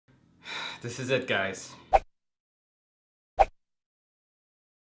This is it, guys.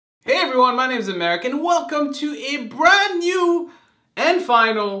 Hey everyone, my name is Americ and welcome to a brand new and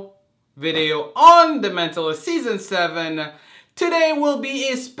final video on The Mentalist Season 7. Today will be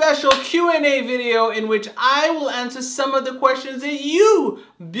a special Q&A video in which I will answer some of the questions that you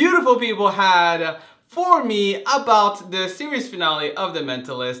beautiful people had for me about the series finale of The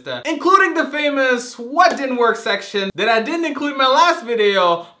Mentalist, including the famous what didn't work section that I didn't include in my last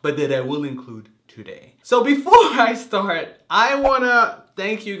video, but that I will include today. So before I start, I wanna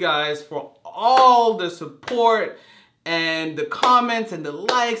thank you guys for all the support and the comments and the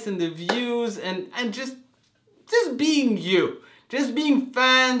likes and the views and just being you. Just being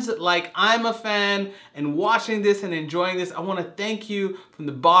fans like I'm a fan and watching this and enjoying this. I wanna thank you from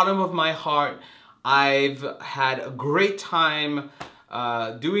the bottom of my heart. I've had a great time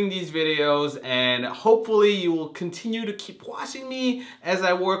doing these videos, and hopefully you will continue to keep watching me as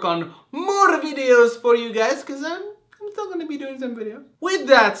I work on more videos for you guys, because I'm still going to be doing some videos. With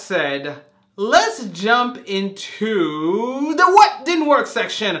that said, let's jump into the what didn't work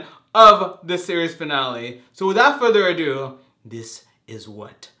section of the series finale. So without further ado, this is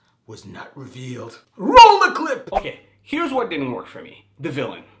what was not revealed. Roll the clip! Okay, here's what didn't work for me. The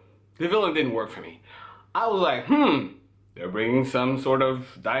villain. The villain didn't work for me. I was like, they're bringing some sort of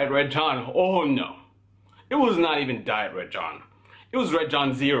Diet Red John. Oh no. It was not even Diet Red John. It was Red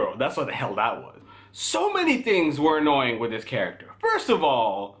John Zero. That's what the hell that was. So many things were annoying with this character. First of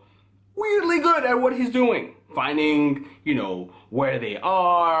all, weirdly good at what he's doing. Finding, you know, where they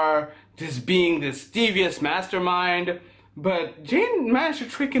are, just being this devious mastermind. But Jane managed to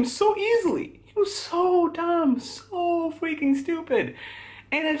trick him so easily. He was so dumb, so freaking stupid.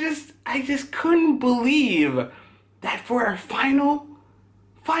 And I just couldn't believe that for our final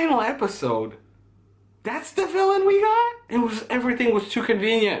episode, that's the villain we got? Everything was too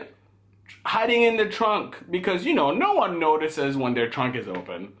convenient. Hiding in the trunk, because, you know, no one notices when their trunk is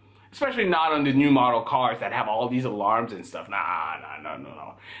open. Especially not on the new model cars that have all these alarms and stuff.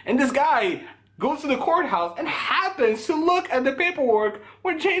 No. And this guy goes to the courthouse and happens to look at the paperwork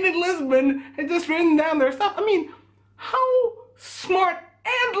where Jane and Lisbon had just written down their stuff. I mean, how smart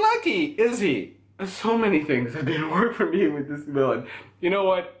and lucky is he? There's so many things that didn't work for me with this villain. You know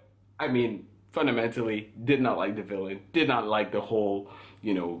what? I mean, fundamentally, did not like the villain. Did not like the whole,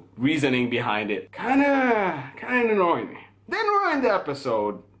 you know, reasoning behind it. Kinda annoying me. Didn't ruin the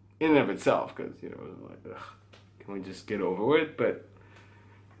episode in and of itself, because, you know, it was like, ugh, can we just get over it? But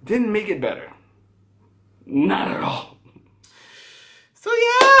didn't make it better. Not at all. So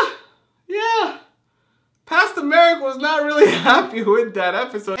yeah. Pastor Americ was not really happy with that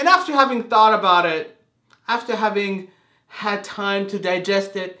episode. And after having thought about it, after having had time to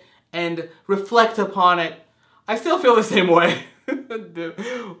digest it and reflect upon it, I still feel the same way.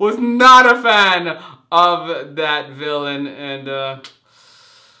 Was not a fan of that villain, and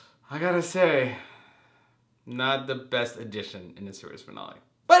I gotta say, not the best addition in the series finale.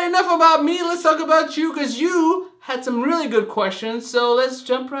 But enough about me, let's talk about you, because you had some really good questions, so let's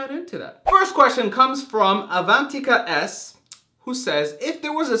jump right into that. First question comes from Avantika S, who says, if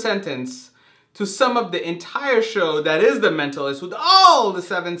there was a sentence to sum up the entire show that is The Mentalist with all the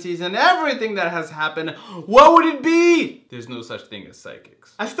 7 seasons, everything that has happened, what would it be? There's no such thing as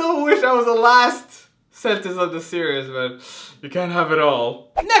psychics. I still wish I was the last sentence of the series, but you can't have it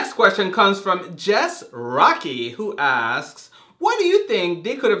all. Next question comes from Jess Rocky, who asks, what do you think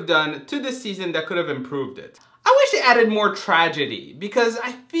they could have done to this season that could have improved it? I wish they added more tragedy, because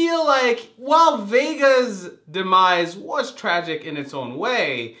I feel like while Vega's demise was tragic in its own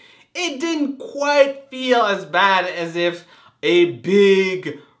way, it didn't quite feel as bad as if a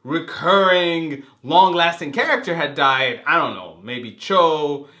big, recurring, long-lasting character had died. I don't know, maybe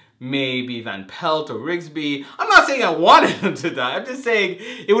Cho, maybe Van Pelt or Rigsby. I'm not saying I wanted them to die, I'm just saying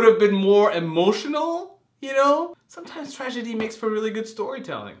it would have been more emotional, you know? Sometimes tragedy makes for really good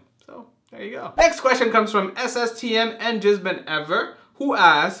storytelling. So, there you go. Next question comes from SSTM and Jisbin Ever, who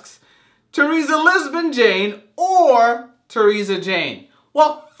asks, Teresa Lisbon Jane or Teresa Jane?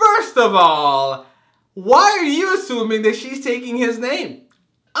 Well, first of all, why are you assuming that she's taking his name?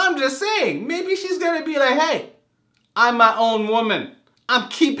 I'm just saying, maybe she's gonna be like, hey, I'm my own woman. I'm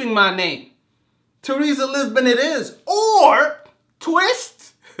keeping my name. Teresa Lisbon it is. Or,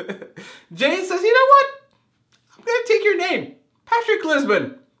 twist, Jane says, you know what? I'm gonna take your name. Patrick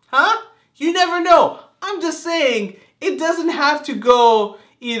Lisbon. Huh? You never know. I'm just saying, it doesn't have to go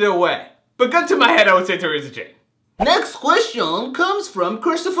either way. But gun to my head, I would say Teresa Jane. Next question comes from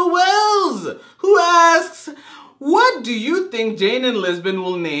Christopher Wells, who asks, what do you think Jane and Lisbon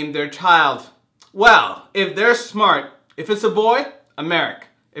will name their child? Well, if they're smart, if it's a boy, Americ.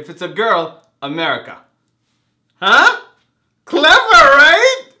 If it's a girl, America. Huh? Clever,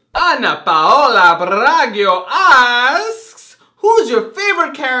 right? Ana Paola Bragio asks, who's your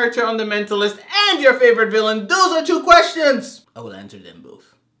favorite character on The Mentalist and your favorite villain? Those are 2 questions. I will answer them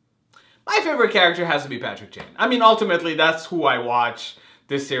both. My favorite character has to be Patrick Jane. I mean, ultimately, that's who I watch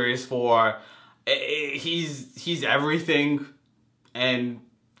this series for. He's everything. And,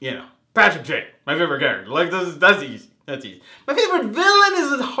 you know, Patrick Jane, my favorite character. Like, that's easy. That's easy. My favorite villain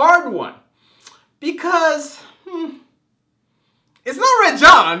is a hard one. Because, it's not Red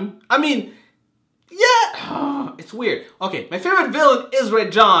John. I mean, yeah, it's weird. Okay, my favorite villain is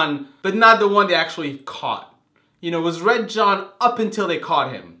Red John, but not the one they actually caught. You know, it was Red John up until they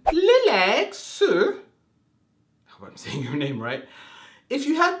caught him. Lilex, I hope I'm saying your name right. If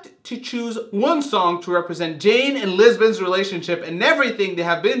you had to choose one song to represent Jane and Lisbon's relationship and everything they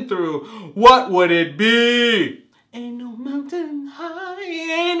have been through, what would it be? Ain't no mountain high,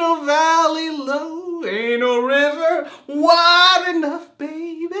 ain't no valley low, ain't no river wide enough,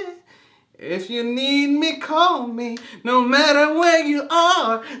 baby. If you need me, call me, no matter where you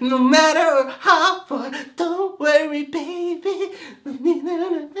are, no matter how far, don't worry, baby.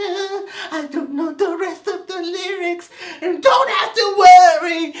 I don't know the rest of the lyrics, and don't have to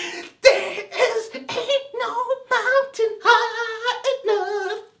worry. Ain't no mountain high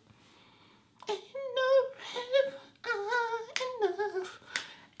enough, ain't no river high enough,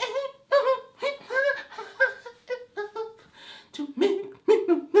 ain't no river high enough to make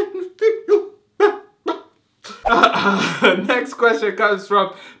next question comes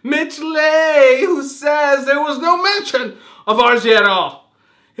from Mitch Lay, who says there was no mention of RJ at all.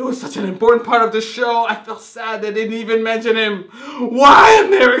 It was such an important part of the show. I felt sad they didn't even mention him. Why,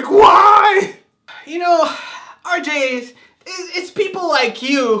 Americ? Why? You know, RJ, it's people like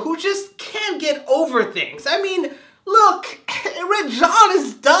you who just can't get over things. I mean, look, Red John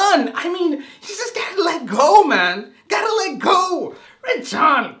is done. I mean, you just gotta let go, man. Gotta let go. Red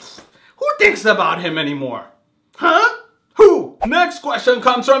John, who thinks about him anymore? Huh? Who? Next question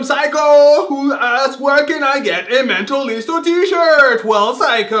comes from Psycho, who asks, where can I get a Mentalist t-shirt? Well,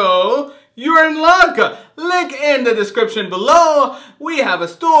 Psycho, you're in luck. Link in the description below. We have a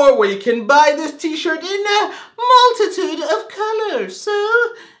store where you can buy this t-shirt in a multitude of colors. So,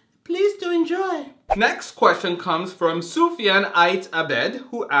 please do enjoy. Next question comes from Sufyan Ait Abed,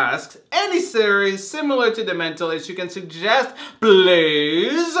 who asks, any series similar to The Mentalist you can suggest,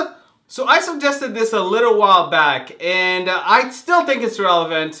 please? So I suggested this a little while back, and I still think it's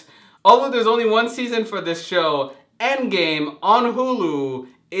relevant. Although there's only 1 season for this show, Endgame on Hulu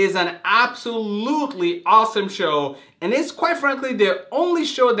is an absolutely awesome show, and it's quite frankly the only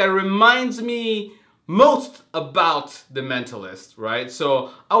show that reminds me most about The Mentalist, right?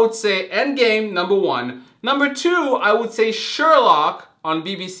 So I would say Endgame, number 1. Number 2, I would say Sherlock on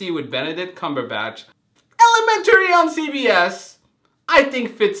BBC with Benedict Cumberbatch. Elementary on CBS, I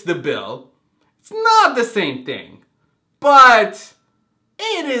think fits the bill. It's not the same thing, but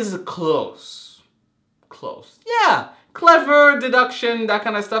it is close. Close. Yeah. Clever, deduction, that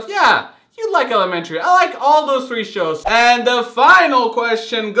kind of stuff. Yeah. You like Elementary. I like all those 3 shows. And the final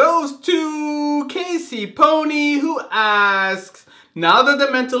question goes to Casey Pony, who asks, now that The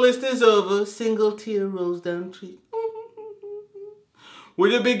Mentalist is over, single tear rolls down cheek.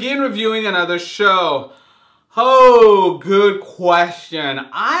 Will you begin reviewing another show? Oh, good question.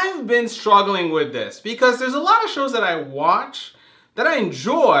 I've been struggling with this because there's a lot of shows that I watch that I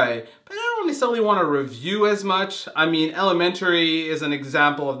enjoy, but I don't necessarily want to review as much. I mean, Elementary is an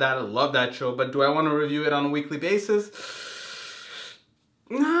example of that. I love that show, but do I want to review it on a weekly basis?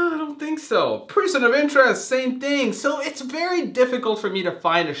 No, I don't think so. Person of Interest, same thing. So it's very difficult for me to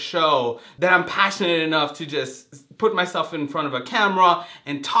find a show that I'm passionate enough to just put myself in front of a camera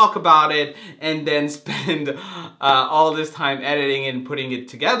and talk about it and then spend all this time editing and putting it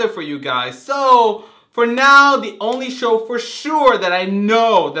together for you guys. So for now, the only show for sure that I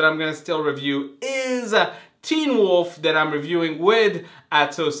know that I'm gonna still review is Teen Wolf, that I'm reviewing with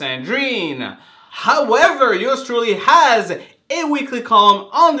 @SoSandrine. However, yours truly has a weekly column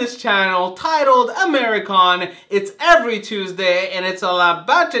on this channel titled Americon. It's every Tuesday and it's a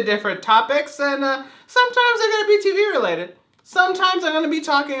bunch of different topics, and sometimes they're gonna be TV related. Sometimes I'm gonna be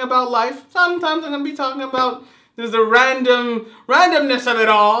talking about life. Sometimes I'm gonna be talking about there's the randomness of it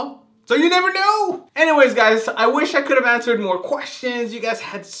all. So you never know. Anyways, guys, I wish I could have answered more questions. You guys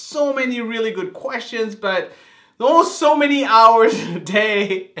had so many really good questions, but almost so many hours a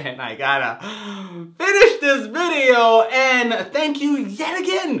day, and I gotta finish this video. And thank you yet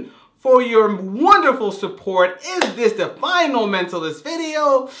again for your wonderful support. Is this the final Mentalist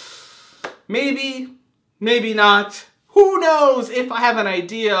video? Maybe, maybe not. Who knows, if I have an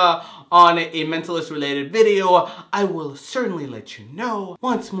idea on a Mentalist related video, I will certainly let you know.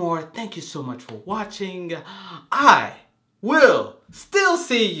 Once more, thank you so much for watching. I will still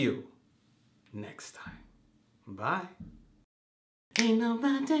see you next time. Bye. Ain't no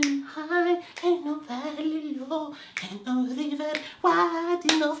mountain high, ain't no valley low, ain't no river wide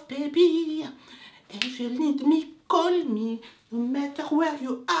enough, baby. If you need me, call me, no matter where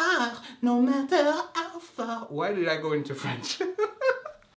you are, no matter how far. Why did I go into French?